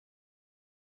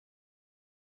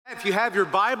If you have your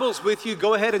Bibles with you,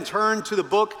 go ahead and turn to the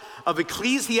book of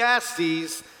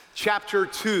Ecclesiastes, chapter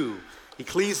 2.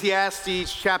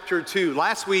 Ecclesiastes, chapter 2.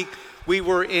 Last week, we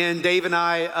were in,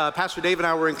 Pastor Dave and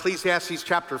I were in Ecclesiastes,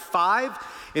 chapter 5.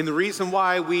 And the reason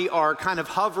why we are kind of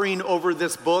hovering over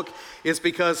this book is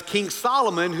because King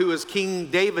Solomon, who is King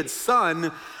David's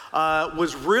son,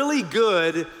 was really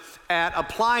good at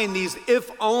applying these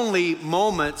if-only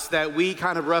moments that we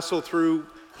kind of wrestle through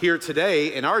here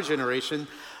today in our generation.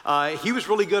 He was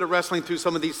really good at wrestling through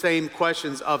some of these same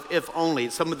questions of if only,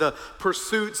 some of the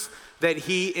pursuits that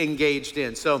he engaged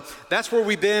in. So that's where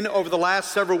we've been over the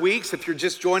last several weeks. If you're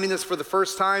just joining us for the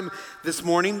first time this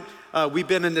morning, we've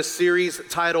been in this series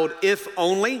titled If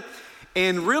Only,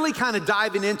 and really kind of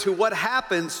diving into what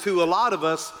happens to a lot of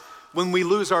us when we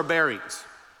lose our bearings.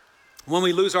 When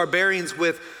we lose our bearings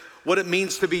with what it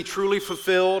means to be truly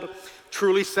fulfilled,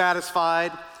 truly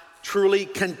satisfied, truly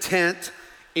content,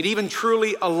 and even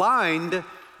truly aligned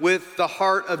with the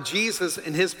heart of Jesus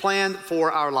and his plan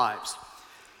for our lives.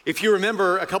 If you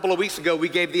remember, a couple of weeks ago, we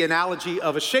gave the analogy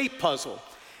of a shape puzzle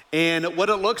and what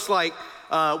it looks like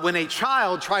when a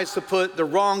child tries to put the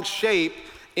wrong shape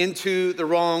into the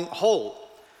wrong hole.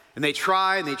 And they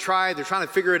try, they're trying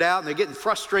to figure it out, and they're getting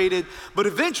frustrated. But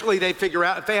eventually they figure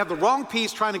out, if they have the wrong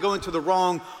piece trying to go into the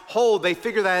wrong hole, they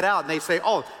figure that out, and they say,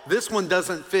 oh, this one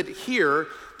doesn't fit here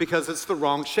because it's the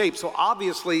wrong shape. So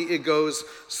obviously it goes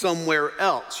somewhere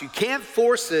else. You can't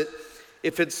force it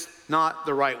if it's not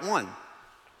the right one.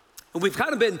 And we've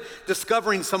kind of been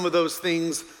discovering some of those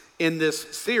things in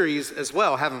this series as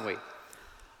well, haven't we?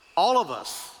 All of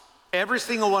us, every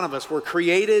single one of us, were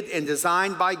created and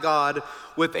designed by God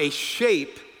with a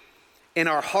shape in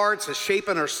our hearts, a shape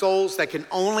in our souls that can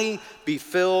only be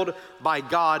filled by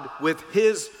God with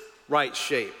his right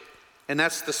shape. And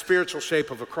that's the spiritual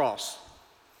shape of a cross.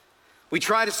 We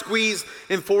try to squeeze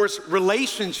and force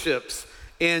relationships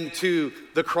into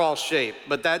the cross shape,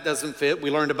 but that doesn't fit. We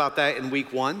learned about that in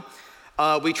week 1.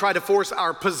 We try to force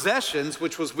our possessions,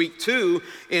 which was week 2,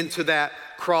 into that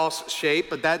cross shape,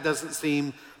 but that doesn't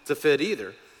seem to fit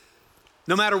either.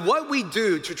 No matter what we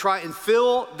do to try and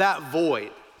fill that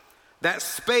void, that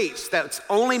space that's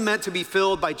only meant to be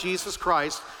filled by Jesus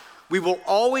Christ, we will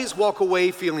always walk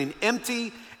away feeling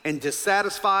empty and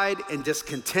dissatisfied and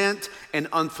discontent and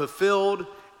unfulfilled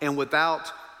and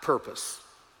without purpose.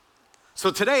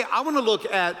 So today I want to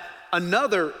look at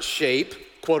another shape,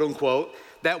 quote unquote,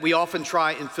 that we often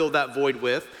try and fill that void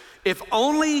with. If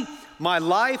only my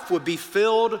life would be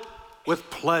filled with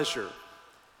pleasure.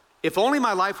 If only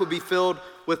my life would be filled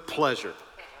with pleasure.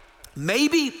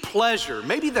 Maybe pleasure,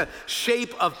 maybe the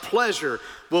shape of pleasure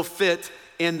will fit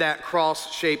in that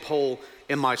cross-shaped hole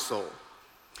in my soul.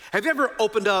 Have you ever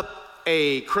opened up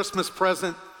a Christmas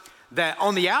present that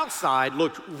on the outside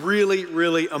looked really,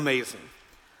 really amazing,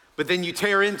 but then you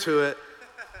tear into it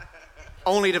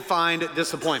only to find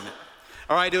disappointment?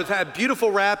 All right, it had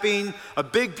beautiful wrapping, a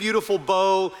big, beautiful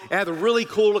bow. It had a really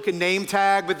cool looking name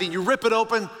tag, but then you rip it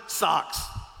open, socks.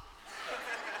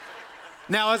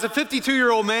 Now, as a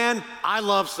 52-year-old man, I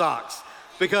love socks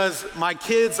because my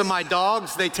kids and my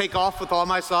dogs, they take off with all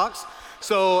my socks.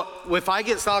 So if I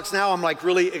get socks now, I'm like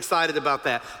really excited about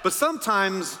that. But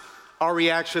sometimes our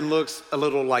reaction looks a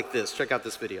little like this. Check out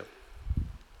this video.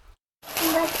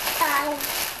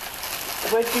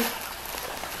 What'd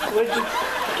you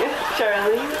get,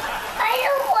 Charlie? I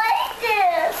don't like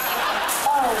this.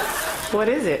 Oh. What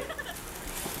is it?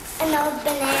 An old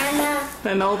banana.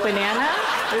 An old banana?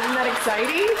 Isn't that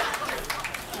exciting?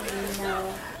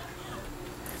 No.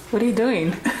 What are you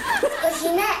doing?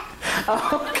 Pushing it.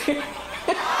 Oh, okay.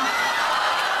 Wow.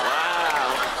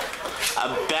 A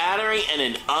battery and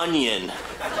an onion.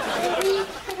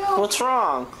 What's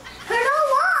wrong? I don't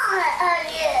want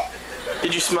onion.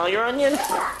 Did you smell your onion?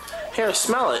 Here,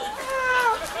 smell it.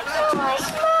 Oh, I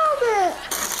smelled it.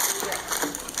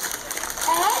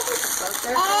 Eggs.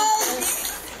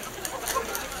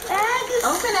 Eggs.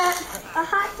 Open it. A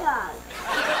hot dog.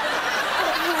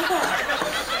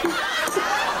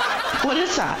 What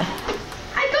is that?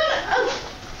 I got a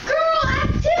girl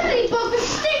activity book with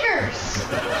stickers.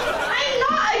 I'm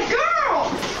not a girl.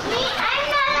 I'm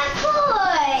not a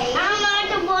boy. I'm not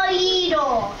a boy either.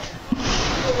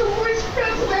 The worst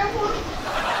present ever.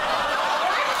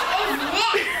 What is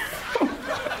this?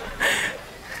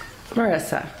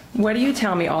 Marissa, what do you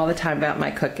tell me all the time about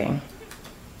my cooking?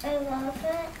 I love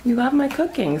it. You love my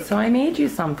cooking, so I made you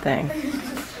something. Then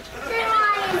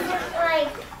why is it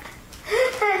like,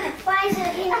 why is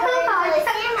it really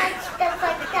sandwich stuff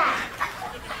like that?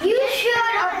 You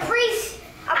should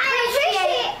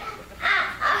appreciate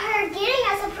her getting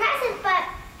us a present, but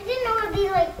I didn't know it would be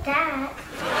like that.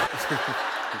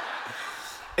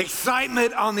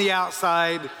 Excitement on the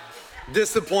outside,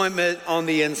 disappointment on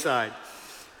the inside.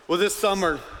 Well, this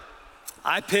summer,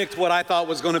 I picked what I thought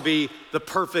was gonna be the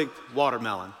perfect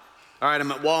watermelon. All right,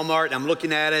 I'm at Walmart and I'm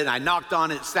looking at it and I knocked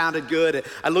on it, it sounded good.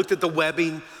 I looked at the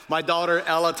webbing. My daughter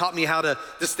Ella taught me how to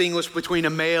distinguish between a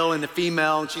male and a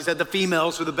female, and she said the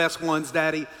females are the best ones,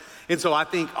 Daddy. And so I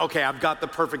think, okay, I've got the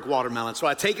perfect watermelon. So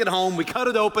I take it home, we cut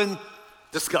it open,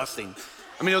 disgusting.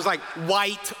 I mean, it was like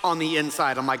white on the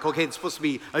inside. I'm like, okay, it's supposed to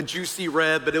be a juicy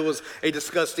red, but it was a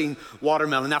disgusting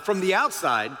watermelon. Now from the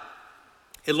outside,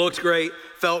 it looked great,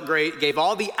 felt great, gave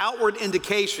all the outward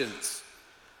indications.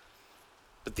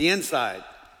 But the inside,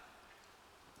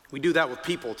 we do that with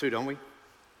people too, don't we?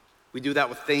 We do that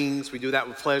with things, we do that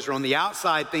with pleasure. On the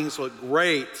outside, things look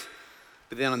great,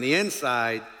 but then on the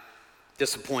inside,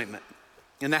 disappointment.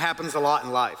 And that happens a lot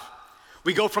in life.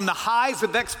 We go from the highs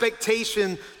of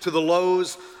expectation to the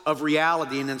lows of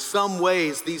reality. And in some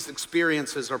ways, these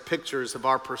experiences are pictures of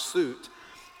our pursuit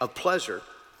of pleasure.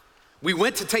 We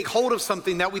went to take hold of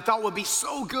something that we thought would be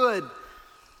so good,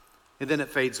 and then it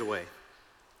fades away.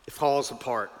 It falls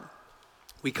apart.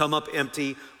 We come up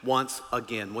empty once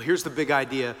again. Well, here's the big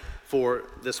idea for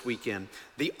this weekend.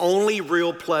 The only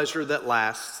real pleasure that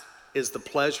lasts is the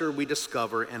pleasure we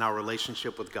discover in our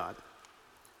relationship with God.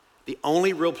 The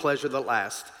only real pleasure that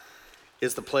lasts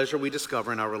is the pleasure we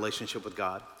discover in our relationship with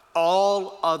God.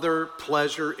 All other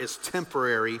pleasure is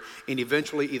temporary and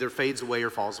eventually either fades away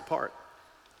or falls apart.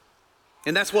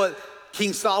 And that's what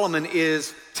King Solomon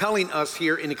is telling us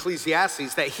here in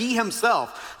Ecclesiastes, that he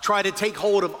himself tried to take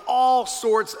hold of all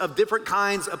sorts of different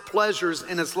kinds of pleasures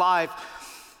in his life.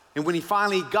 And when he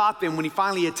finally got them, when he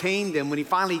finally attained them, when he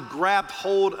finally grabbed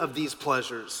hold of these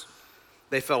pleasures,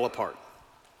 they fell apart.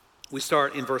 We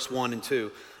start in verse 1 and 2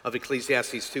 of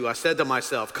Ecclesiastes 2. I said to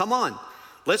myself, come on,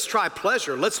 let's try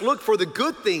pleasure. Let's look for the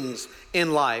good things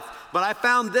in life. But I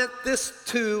found that this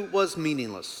too was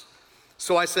meaningless.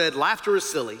 So I said, laughter is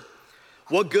silly.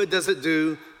 What good does it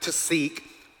do to seek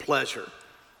pleasure?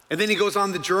 And then he goes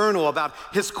on the journal about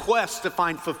his quest to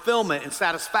find fulfillment and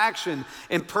satisfaction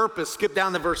and purpose. Skip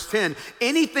down to verse 10.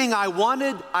 Anything I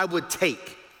wanted, I would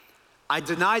take. I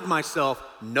denied myself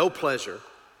no pleasure.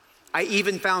 I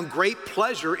even found great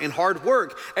pleasure in hard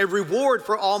work, a reward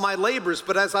for all my labors.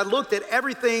 But as I looked at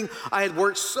everything I had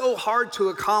worked so hard to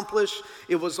accomplish,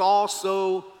 it was all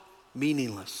so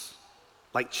meaningless,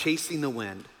 like chasing the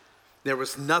wind. There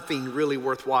was nothing really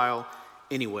worthwhile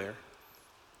anywhere.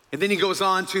 And then he goes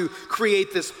on to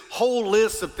create this whole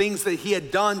list of things that he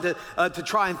had done to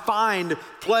try and find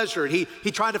pleasure. He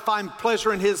tried to find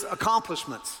pleasure in his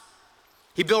accomplishments.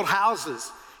 He built houses.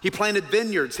 He planted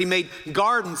vineyards. He made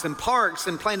gardens and parks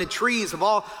and planted trees of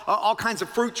all kinds of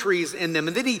fruit trees in them.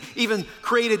 And then he even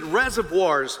created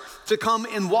reservoirs to come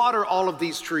and water all of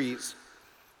these trees.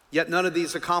 Yet none of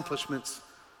these accomplishments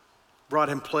brought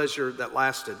him pleasure that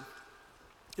lasted.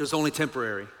 It was only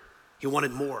temporary. He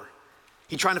wanted more.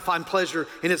 He tried to find pleasure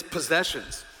in his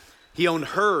possessions. He owned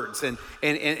herds and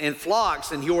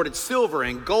flocks, and he hoarded silver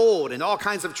and gold and all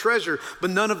kinds of treasure,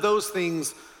 but none of those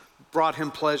things brought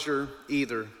him pleasure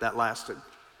either that lasted.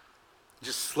 It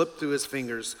just slipped through his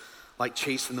fingers like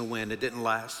chasing the wind. It didn't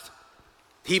last.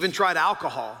 He even tried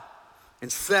alcohol and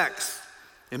sex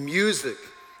and music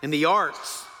and the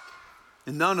arts,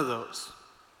 and none of those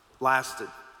lasted.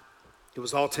 It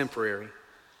was all temporary.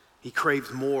 He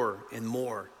craved more and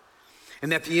more.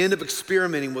 And at the end of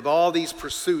experimenting with all these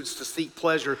pursuits to seek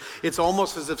pleasure, it's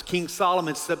almost as if King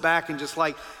Solomon stepped back and just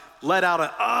like let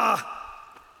out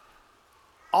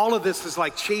all of this is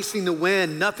like chasing the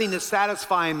wind. Nothing is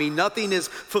satisfying me. Nothing is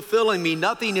fulfilling me.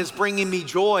 Nothing is bringing me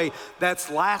joy that's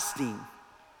lasting.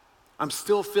 I'm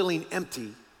still feeling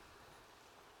empty.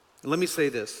 Let me say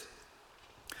this.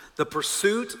 The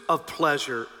pursuit of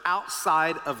pleasure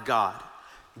outside of God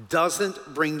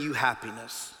doesn't bring you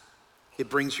happiness. It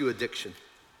brings you addiction.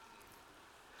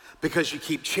 Because you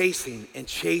keep chasing and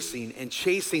chasing and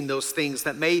chasing those things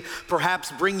that may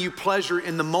perhaps bring you pleasure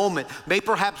in the moment, may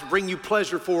perhaps bring you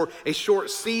pleasure for a short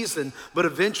season, but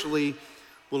eventually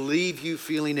will leave you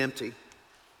feeling empty.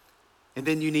 And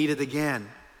then you need it again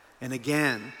and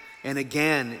again and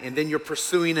again, and then you're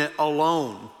pursuing it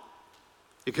alone.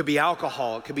 It could be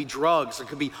alcohol, it could be drugs, it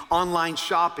could be online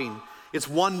shopping. It's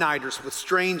one-nighters with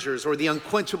strangers, or the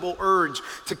unquenchable urge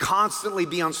to constantly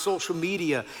be on social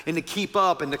media and to keep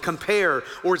up and to compare,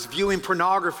 or it's viewing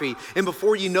pornography. And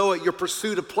before you know it, your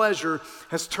pursuit of pleasure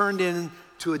has turned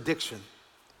into addiction.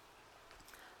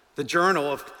 The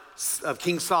journal of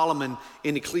King Solomon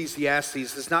in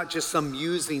Ecclesiastes is not just some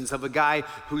musings of a guy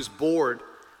who's bored.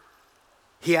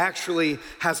 He actually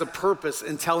has a purpose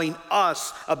in telling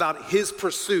us about his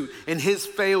pursuit and his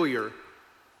failure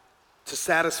to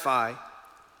satisfy,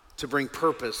 to bring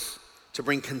purpose, to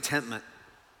bring contentment.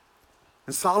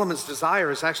 And Solomon's desire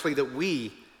is actually that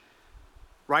we,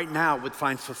 right now, would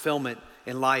find fulfillment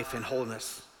in life and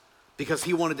wholeness, because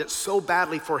he wanted it so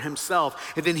badly for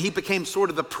himself. And then he became sort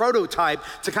of the prototype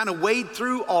to kind of wade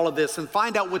through all of this and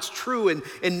find out what's true and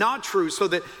not true, so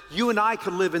that you and I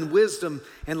could live in wisdom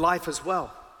and life as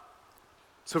well.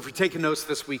 So if you're taking notes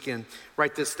this weekend,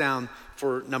 write this down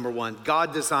for number one.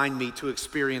 God designed me to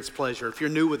experience pleasure. If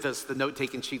you're new with us, the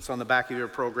note-taking sheet's on the back of your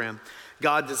program.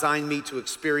 God designed me to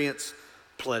experience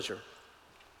pleasure.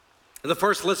 The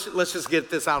first, let's just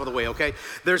get this out of the way, okay?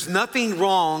 There's nothing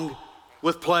wrong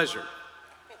with pleasure.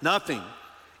 Nothing.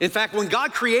 In fact, when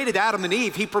God created Adam and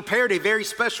Eve, he prepared a very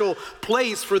special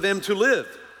place for them to live,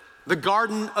 the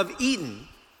Garden of Eden.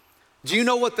 Do you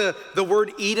know what the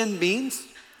word Eden means?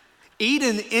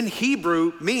 Eden in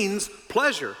Hebrew means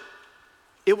pleasure.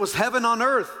 It was heaven on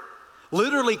earth,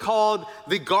 literally called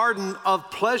the Garden of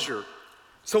Pleasure.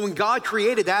 So when God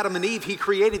created Adam and Eve, he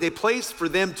created a place for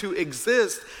them to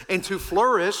exist and to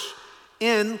flourish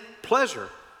in pleasure.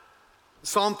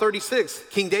 Psalm 36,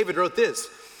 King David wrote this: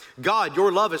 God,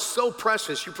 your love is so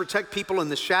precious. You protect people in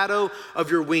the shadow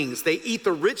of your wings. They eat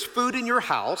the rich food in your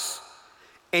house,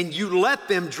 and you let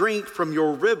them drink from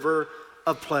your river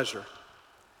of pleasure.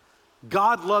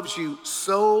 God loves you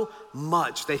so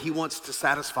much that he wants to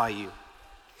satisfy you.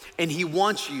 And he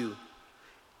wants you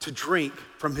to drink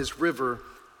from his river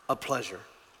of pleasure.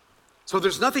 So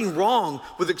there's nothing wrong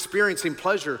with experiencing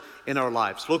pleasure in our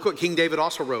lives. Look what King David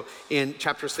also wrote in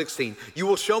chapter 16. You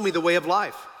will show me the way of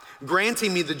life,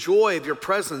 granting me the joy of your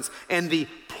presence and the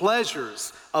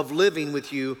pleasures of living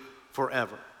with you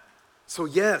forever. So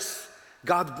yes,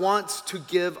 God wants to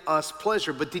give us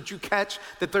pleasure, but did you catch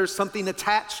that there's something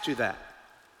attached to that?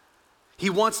 He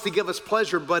wants to give us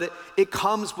pleasure, but it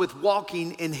comes with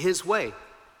walking in his way,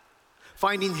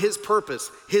 finding his purpose,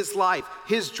 his life,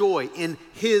 his joy in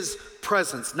his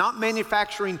presence, not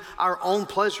manufacturing our own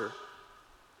pleasure.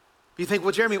 You think,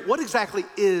 well, Jeremy, what exactly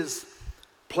is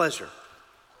pleasure?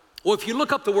 Well, if you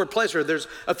look up the word pleasure, there's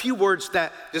a few words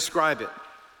that describe it: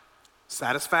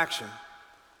 satisfaction,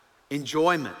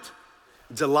 enjoyment,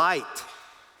 delight,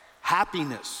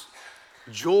 happiness,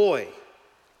 joy,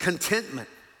 contentment.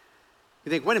 You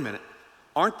think, wait a minute,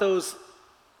 aren't those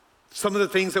some of the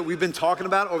things that we've been talking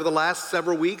about over the last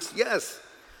several weeks? Yes.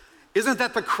 Isn't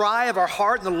that the cry of our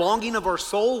heart and the longing of our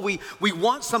soul? We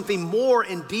want something more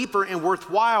and deeper and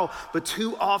worthwhile, but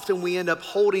too often we end up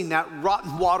holding that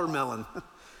rotten watermelon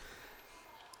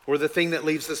or the thing that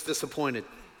leaves us disappointed.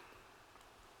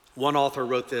 One author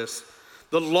wrote this: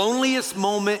 the loneliest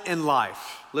moment in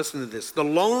life, listen to this, the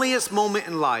loneliest moment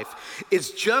in life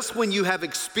is just when you have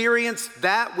experienced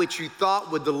that which you thought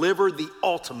would deliver the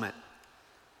ultimate,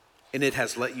 and it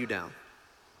has let you down.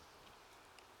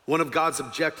 One of God's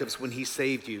objectives when he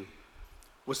saved you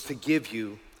was to give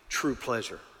you true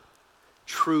pleasure,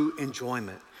 true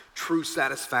enjoyment, true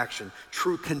satisfaction,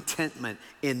 true contentment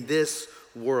in this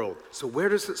world. So where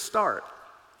does it start?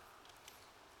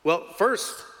 Well,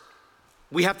 first,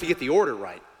 we have to get the order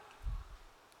right.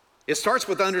 It starts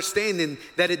with understanding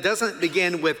that it doesn't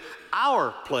begin with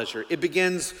our pleasure. It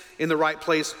begins in the right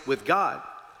place with God,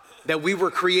 that we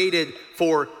were created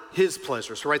for his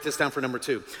pleasure. So write this down for number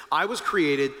two. I was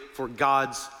created for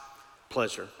God's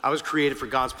pleasure. I was created for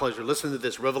God's pleasure. Listen to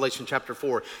this, Revelation chapter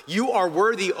 4. You are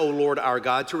worthy, O Lord our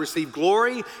God, to receive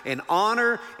glory and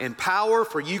honor and power,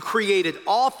 for you created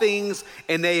all things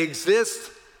and they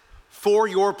exist for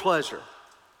your pleasure.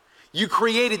 You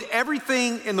created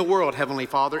everything in the world, Heavenly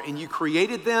Father, and you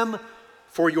created them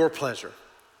for your pleasure.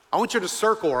 I want you to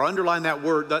circle or underline that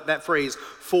word, that phrase,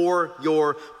 for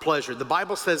your pleasure. The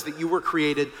Bible says that you were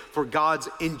created for God's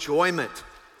enjoyment.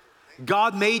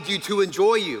 God made you to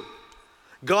enjoy you.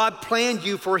 God planned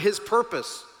you for his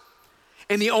purpose.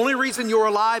 And the only reason you're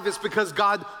alive is because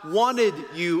God wanted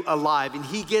you alive, and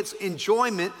he gets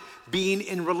enjoyment being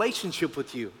in relationship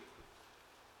with you.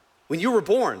 When you were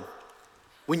born,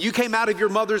 when you came out of your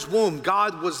mother's womb,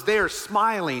 God was there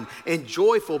smiling and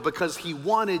joyful because he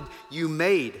wanted you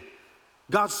made.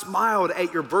 God smiled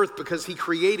at your birth because he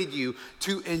created you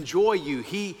to enjoy you.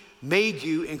 He made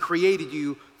you and created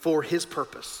you for his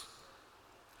purpose.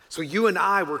 So you and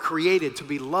I were created to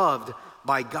be loved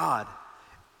by God.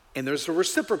 And there's a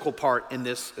reciprocal part in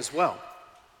this as well.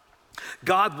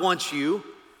 God wants you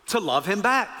to love him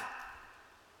back.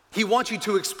 He wants you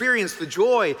to experience the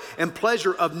joy and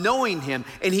pleasure of knowing him,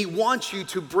 and he wants you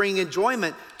to bring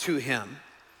enjoyment to him.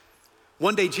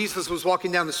 One day Jesus was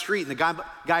walking down the street, and the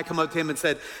guy came up to him and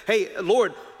said, hey,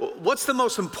 Lord, what's the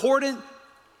most important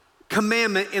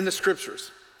commandment in the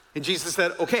scriptures? And Jesus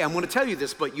said, okay, I'm going to tell you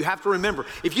this, but you have to remember,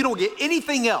 if you don't get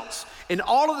anything else in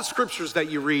all of the scriptures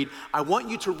that you read, I want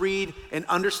you to read and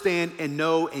understand and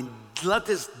know and let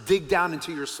this dig down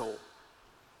into your soul.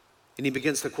 And he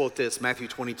begins to quote this, Matthew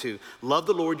 22, love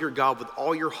the Lord your God with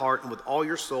all your heart and with all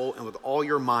your soul and with all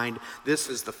your mind. This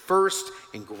is the first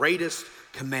and greatest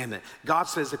commandment. God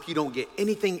says if you don't get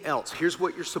anything else, here's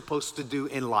what you're supposed to do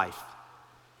in life.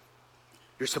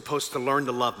 You're supposed to learn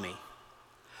to love me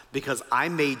because I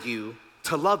made you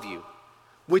to love you,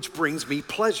 which brings me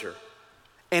pleasure.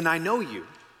 And I know you.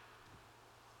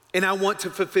 And I want to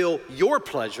fulfill your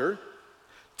pleasure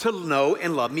to know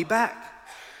and love me back.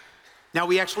 Now,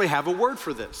 we actually have a word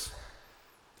for this.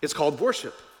 It's called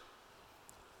worship.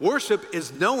 Worship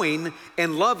is knowing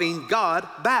and loving God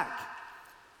back.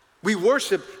 We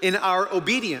worship in our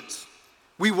obedience.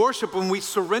 We worship when we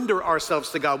surrender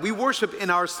ourselves to God. We worship in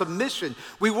our submission.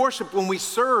 We worship when we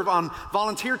serve on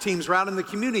volunteer teams around in the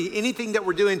community. Anything that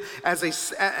we're doing as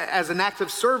an act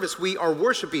of service, we are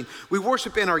worshiping. We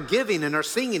worship in our giving and our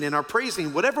singing and our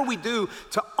praising. Whatever we do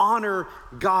to honor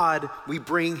God, we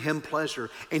bring him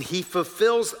pleasure. And he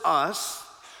fulfills us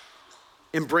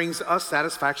and brings us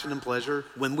satisfaction and pleasure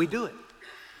when we do it.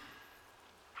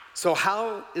 So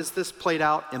how is this played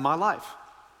out in my life?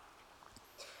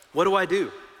 What do I do?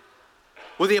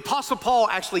 Well, the Apostle Paul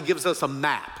actually gives us a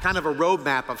map, kind of a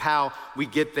roadmap of how we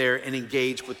get there and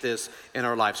engage with this in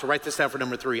our life. So write this down for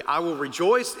number 3. I will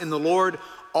rejoice in the Lord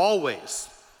always.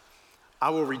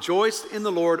 I will rejoice in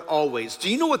the Lord always. Do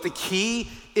you know what the key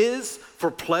is for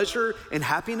pleasure and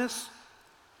happiness?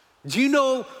 Do you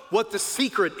know what the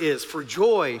secret is for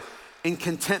joy and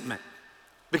contentment?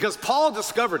 Because Paul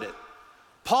discovered it.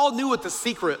 Paul knew what the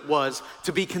secret was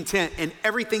to be content in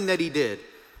everything that he did.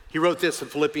 He wrote this in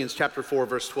Philippians chapter 4,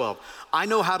 verse 12. I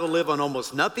know how to live on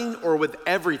almost nothing or with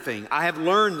everything. I have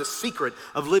learned the secret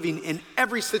of living in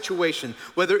every situation,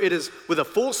 whether it is with a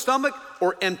full stomach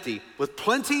or empty, with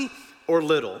plenty or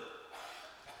little.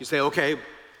 You say, okay,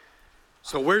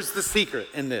 so where's the secret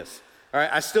in this? All right,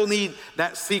 I still need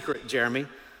that secret, Jeremy.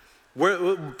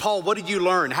 Paul, what did you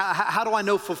learn? How do I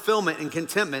know fulfillment and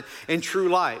contentment in true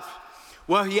life?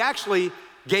 Well, he actually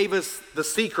gave us the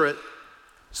secret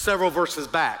several verses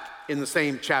back in the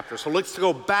same chapter. So let's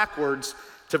go backwards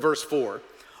to verse 4.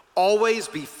 Always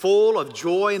be full of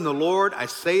joy in the Lord. I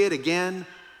say it again,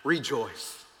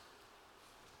 rejoice.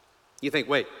 You think,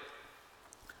 wait,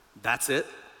 that's it?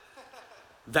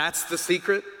 That's the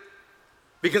secret?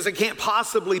 Because it can't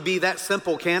possibly be that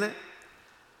simple, can it?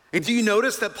 And do you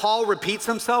notice that Paul repeats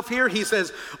himself here? He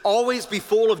says, always be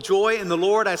full of joy in the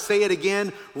Lord. I say it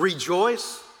again,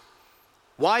 rejoice.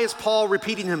 Why is Paul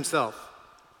repeating himself?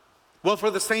 Well,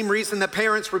 for the same reason that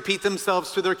parents repeat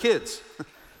themselves to their kids.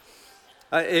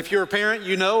 If you're a parent,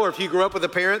 you know, or if you grew up with a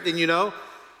parent, then you know.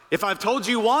 If I've told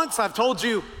you once, I've told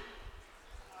you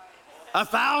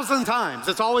 1,000 times.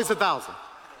 It's always 1,000.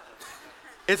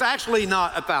 It's actually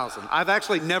not 1,000. I've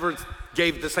actually never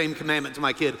gave the same commandment to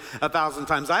my kid 1,000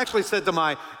 times. I actually said to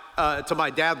my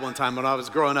dad one time when I was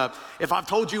growing up, if I've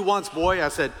told you once, boy, I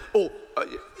said,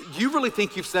 you really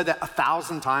think you've said that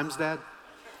 1,000 times, Dad?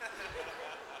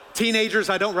 Teenagers,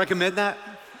 I don't recommend that.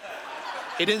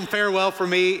 It didn't fare well for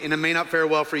me, and it may not fare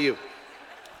well for you.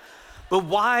 But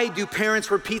why do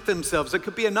parents repeat themselves? It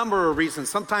could be a number of reasons.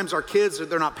 Sometimes our kids,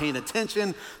 they're not paying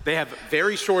attention. They have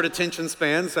very short attention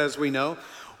spans, as we know.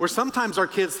 Or sometimes our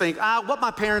kids think, what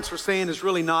my parents are saying is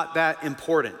really not that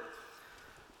important.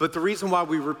 But the reason why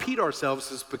we repeat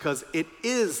ourselves is because it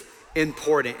is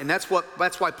important. And that's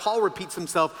why Paul repeats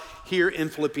himself here in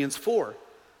Philippians 4.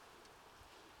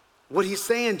 What he's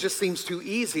saying just seems too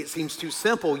easy. It seems too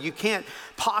simple. You can't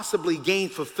possibly gain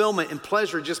fulfillment and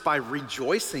pleasure just by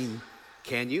rejoicing,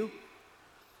 can you?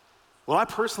 Well, I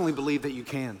personally believe that you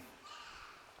can.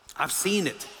 I've seen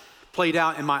it played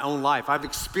out in my own life. I've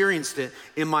experienced it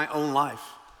in my own life.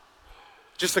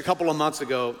 Just a couple of months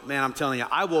ago, man, I'm telling you,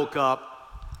 I woke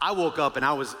up and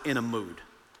I was in a mood.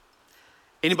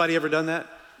 Anybody ever done that?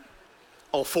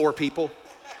 Oh, 4 people?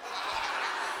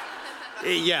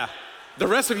 Yeah. The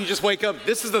rest of you just wake up,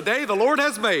 this is the day the Lord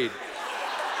has made.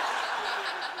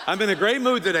 I'm in a great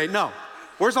mood today. No.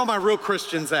 Where's all my real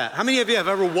Christians at? How many of you have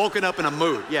ever woken up in a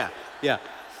mood? Yeah.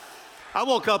 I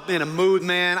woke up in a mood,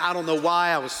 man. I don't know why.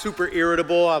 I was super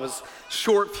irritable. I was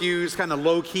short fused, kind of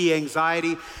low key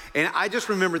anxiety. And I just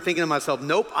remember thinking to myself,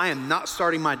 nope, I am not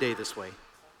starting my day this way.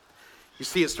 You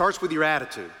see, it starts with your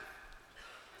attitude.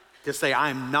 to say, I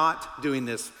am not doing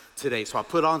this today. So I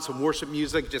put on some worship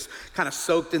music, just kind of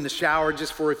soaked in the shower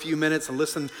just for a few minutes and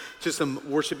listened to some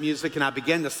worship music. And I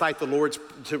began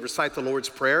to recite the Lord's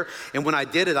Prayer. And when I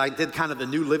did it, I did kind of the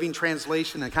New Living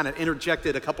Translation and kind of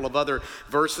interjected a couple of other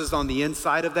verses on the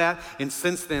inside of that. And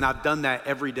since then, I've done that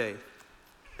every day.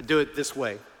 I do it this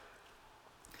way.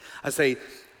 I say,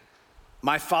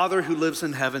 my Father who lives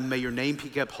in heaven, may your name be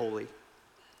kept holy.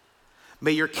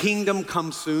 May your kingdom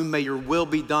come soon. May your will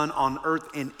be done on earth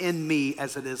and in me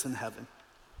as it is in heaven.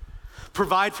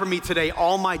 Provide for me today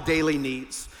all my daily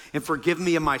needs and forgive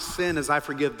me of my sin as I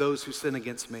forgive those who sin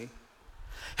against me.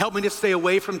 Help me to stay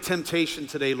away from temptation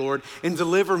today, Lord, and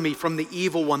deliver me from the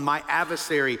evil one, my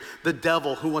adversary, the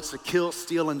devil who wants to kill,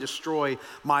 steal, and destroy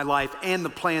my life and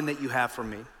the plan that you have for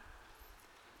me.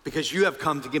 Because you have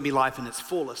come to give me life in its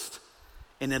fullest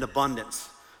and in abundance.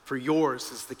 For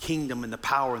yours is the kingdom and the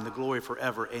power and the glory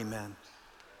forever. Amen.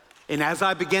 And as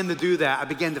I began to do that, I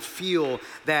began to feel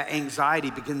that anxiety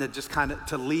begin to just kind of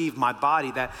to leave my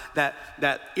body,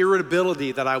 that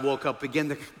irritability that I woke up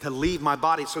began to leave my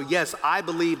body. So yes, I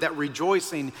believe that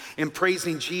rejoicing and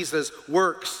praising Jesus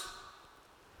works.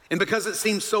 And because it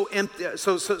seems so empty,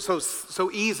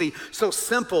 so easy, so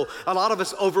simple, a lot of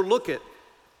us overlook it.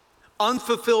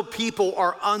 Unfulfilled people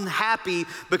are unhappy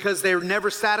because they're never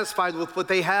satisfied with what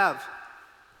they have.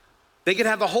 They could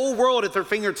have the whole world at their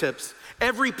fingertips,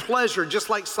 every pleasure, just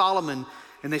like Solomon,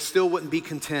 and they still wouldn't be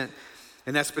content.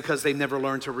 And that's because they've never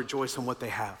learned to rejoice in what they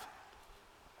have.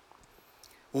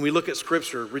 When we look at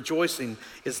Scripture, rejoicing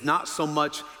is not so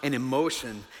much an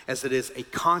emotion as it is a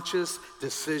conscious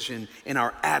decision in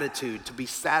our attitude to be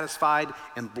satisfied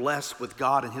and blessed with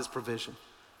God and His provision.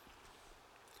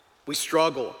 We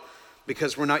struggle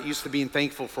because we're not used to being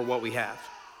thankful for what we have.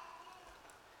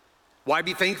 Why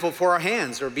be thankful for our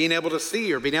hands or being able to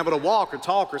see or being able to walk or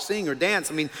talk or sing or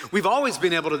dance? I mean, we've always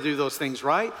been able to do those things,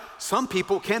 right? Some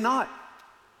people cannot.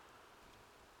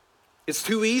 It's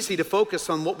too easy to focus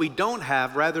on what we don't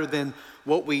have rather than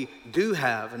what we do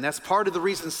have. And that's part of the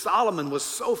reason Solomon was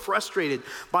so frustrated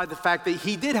by the fact that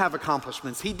he did have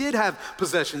accomplishments, he did have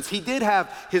possessions, he did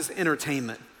have his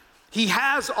entertainment. He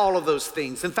has all of those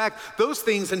things. In fact, those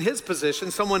things in his position,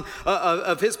 someone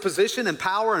of his position and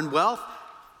power and wealth,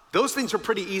 those things are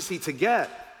pretty easy to get.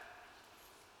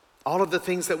 All of the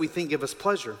things that we think give us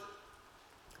pleasure.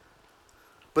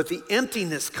 But the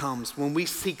emptiness comes when we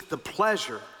seek the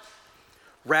pleasure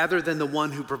rather than the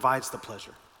one who provides the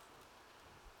pleasure.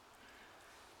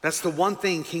 That's the one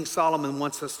thing King Solomon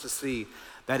wants us to see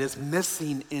that is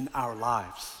missing in our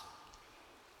lives.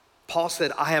 Paul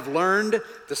said, I have learned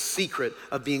the secret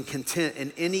of being content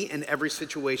in any and every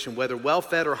situation, whether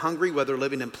well-fed or hungry, whether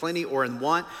living in plenty or in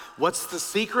want. What's the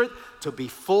secret? To be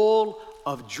full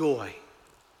of joy,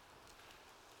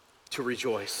 to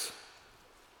rejoice.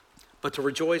 But to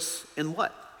rejoice in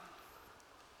what?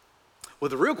 Well,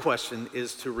 the real question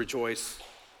is to rejoice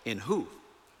in who?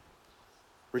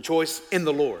 Rejoice in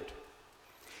the Lord.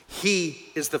 He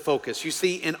is the focus. You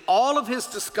see, in all of his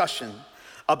discussion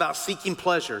about seeking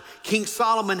pleasure, King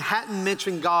Solomon hadn't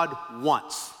mentioned God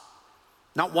once,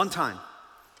 not one time.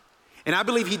 And I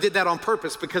believe he did that on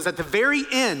purpose because at the very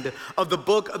end of the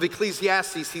book of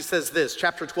Ecclesiastes, he says this,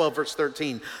 chapter 12, verse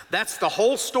 13. That's the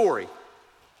whole story.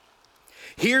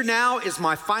 Here now is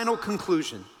my final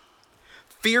conclusion.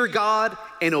 Fear God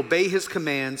and obey his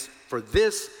commands, for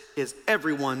this is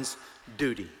everyone's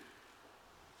duty.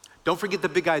 Don't forget the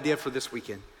big idea for this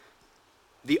weekend.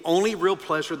 The only real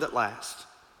pleasure that lasts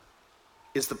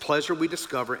is the pleasure we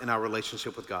discover in our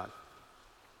relationship with God.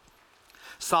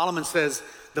 Solomon says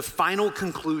the final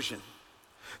conclusion,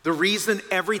 the reason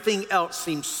everything else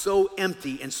seems so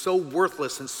empty and so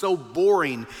worthless and so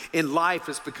boring in life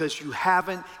is because you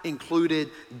haven't included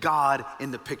God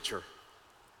in the picture.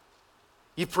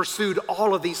 You pursued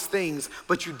all of these things,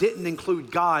 but you didn't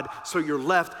include God, so you're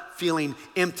left feeling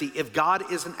empty. If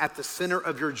God isn't at the center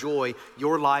of your joy,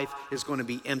 your life is going to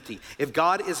be empty. If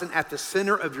God isn't at the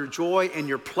center of your joy and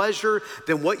your pleasure,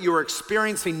 then what you're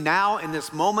experiencing now in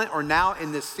this moment or now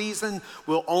in this season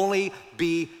will only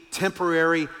be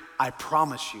temporary, I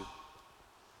promise you.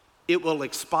 It will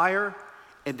expire,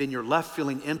 and then you're left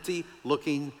feeling empty,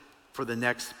 looking for the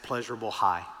next pleasurable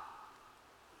high.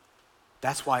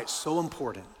 That's why it's so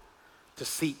important to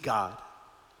seek God,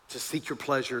 to seek your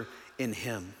pleasure in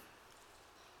him.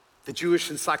 The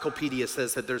Jewish Encyclopedia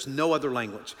says that there's no other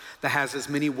language that has as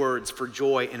many words for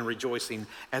joy and rejoicing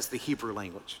as the Hebrew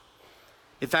language.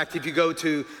 In fact, if you go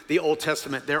to the Old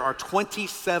Testament, there are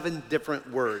 27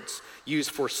 different words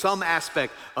used for some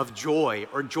aspect of joy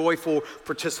or joyful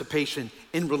participation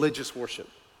in religious worship.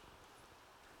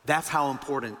 That's how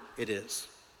important it is.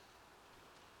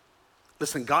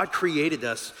 Listen, God created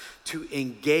us to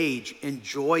engage in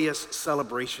joyous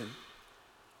celebration,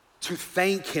 to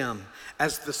thank him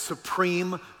as the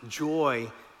supreme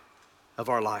joy of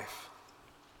our life.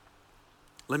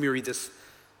 Let me read this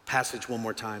passage one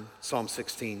more time, Psalm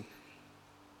 16.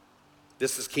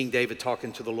 This is King David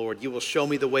talking to the Lord. You will show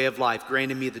me the way of life,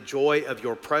 granting me the joy of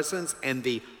your presence and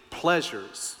the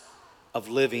pleasures of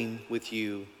living with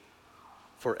you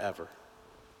forever.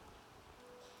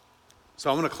 So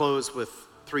I'm going to close with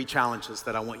 3 challenges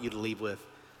that I want you to leave with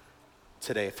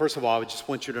today. First of all, I just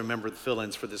want you to remember the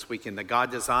fill-ins for this weekend, that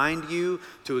God designed you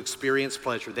to experience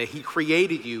pleasure, that he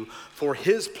created you for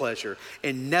his pleasure,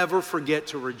 and never forget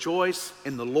to rejoice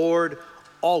in the Lord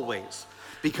always,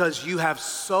 because you have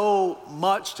so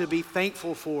much to be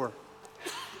thankful for.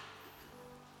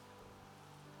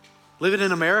 Living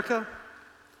in America,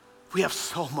 we have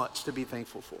so much to be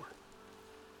thankful for.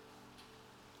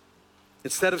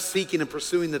 Instead of seeking and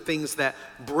pursuing the things that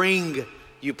bring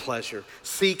you pleasure,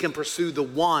 seek and pursue the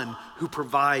one who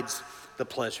provides the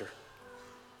pleasure.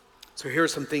 So here are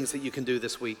some things that you can do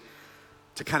this week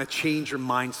to kind of change your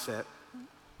mindset.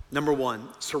 Number 1,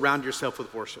 surround yourself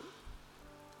with worship.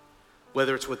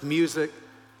 Whether it's with music,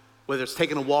 whether it's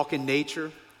taking a walk in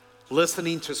nature,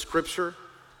 listening to scripture.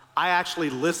 I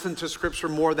actually listen to scripture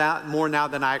more now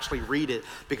than I actually read it,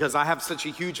 because I have such a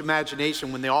huge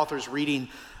imagination when the author's reading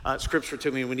scripture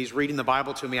to me, when he's reading the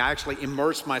Bible to me. I actually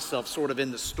immerse myself sort of in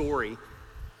the story,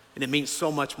 and it means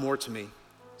so much more to me.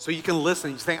 So you can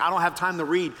listen. You think, I don't have time to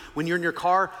read. When you're in your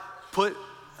car, put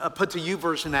the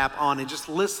YouVersion app on and just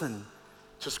listen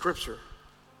to scripture.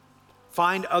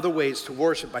 Find other ways to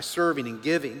worship by serving and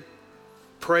giving,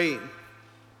 praying.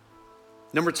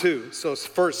 Number 2, so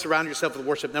first, surround yourself with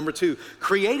worship. Number 2,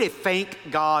 create a thank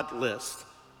God list.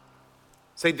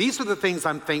 Say, these are the things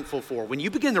I'm thankful for. When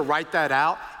you begin to write that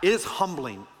out, it is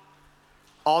humbling,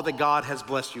 all that God has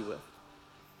blessed you with.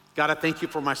 God, I thank you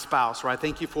for my spouse, or I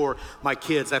thank you for my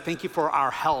kids. I thank you for our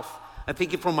health. I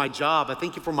thank you for my job. I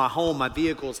thank you for my home, my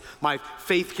vehicles, my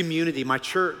faith community, my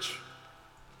church,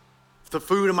 the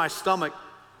food in my stomach,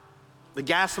 the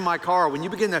gas in my car. When you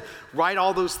begin to write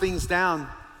all those things down,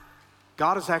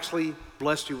 God has actually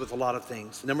blessed you with a lot of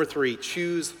things. Number 3,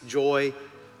 choose joy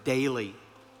daily.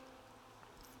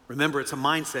 Remember, it's a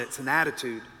mindset, it's an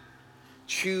attitude.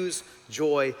 Choose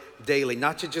joy daily,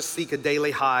 not to just seek a daily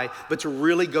high, but to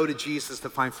really go to Jesus to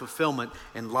find fulfillment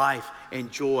and life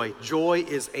and joy. Joy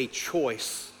is a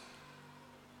choice.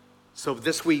 So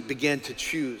this week, begin to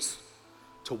choose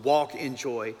to walk in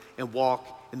joy and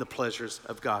walk in the pleasures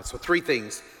of God. So 3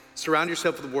 things: surround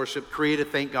yourself with worship, create a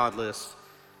thank God list,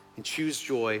 and choose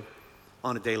joy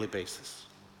on a daily basis.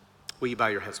 Will you bow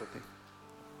your heads with me?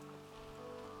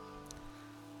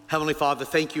 Heavenly Father,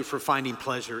 thank you for finding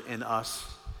pleasure in us.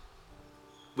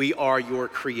 We are your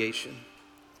creation.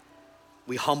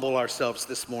 We humble ourselves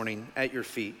this morning at your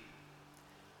feet.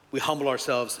 We humble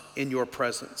ourselves in your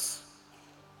presence.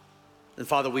 And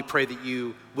Father, we pray that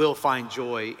you will find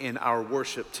joy in our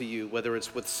worship to you, whether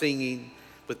it's with singing,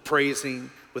 with praising,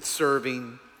 with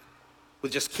serving,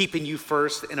 with just keeping you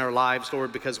first in our lives,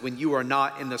 Lord, because when you are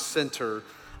not in the center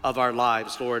of our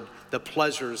lives, Lord, the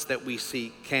pleasures that we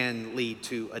seek can lead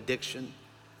to addiction.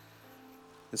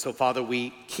 And so, Father,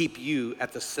 we keep you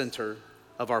at the center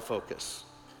of our focus.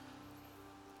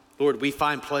 Lord, we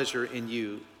find pleasure in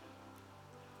you.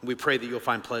 We pray that you'll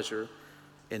find pleasure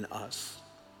in us.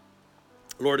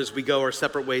 Lord, as we go our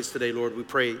separate ways today, Lord, we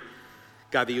pray,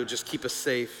 God, that you'll just keep us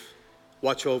safe,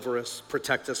 watch over us,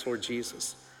 protect us, Lord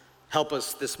Jesus. Help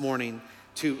us this morning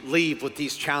to leave with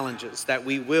these challenges, that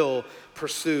we will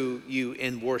pursue you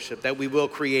in worship, that we will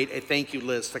create a thank you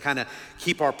list to kind of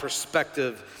keep our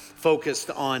perspective focused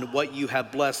on what you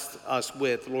have blessed us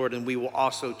with, Lord, and we will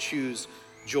also choose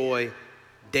joy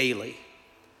daily.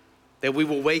 That we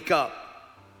will wake up,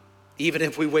 even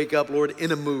if we wake up, Lord,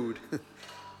 in a mood,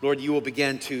 Lord, you will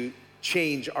begin to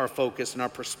change our focus and our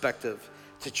perspective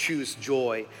to choose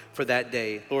joy for that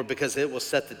day, Lord, because it will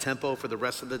set the tempo for the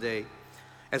rest of the day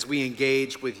as we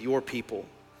engage with your people,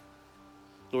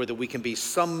 Lord, that we can be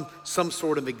some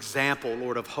sort of example,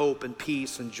 Lord, of hope and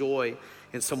peace and joy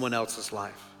in someone else's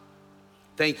life.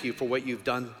 Thank you for what you've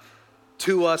done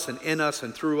to us and in us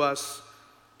and through us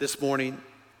this morning.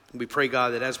 And we pray,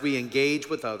 God, that as we engage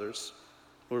with others,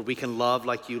 Lord, we can love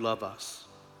like you love us.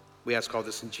 We ask all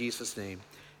this in Jesus' name.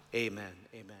 Amen.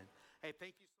 Amen. Hey,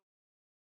 thank you.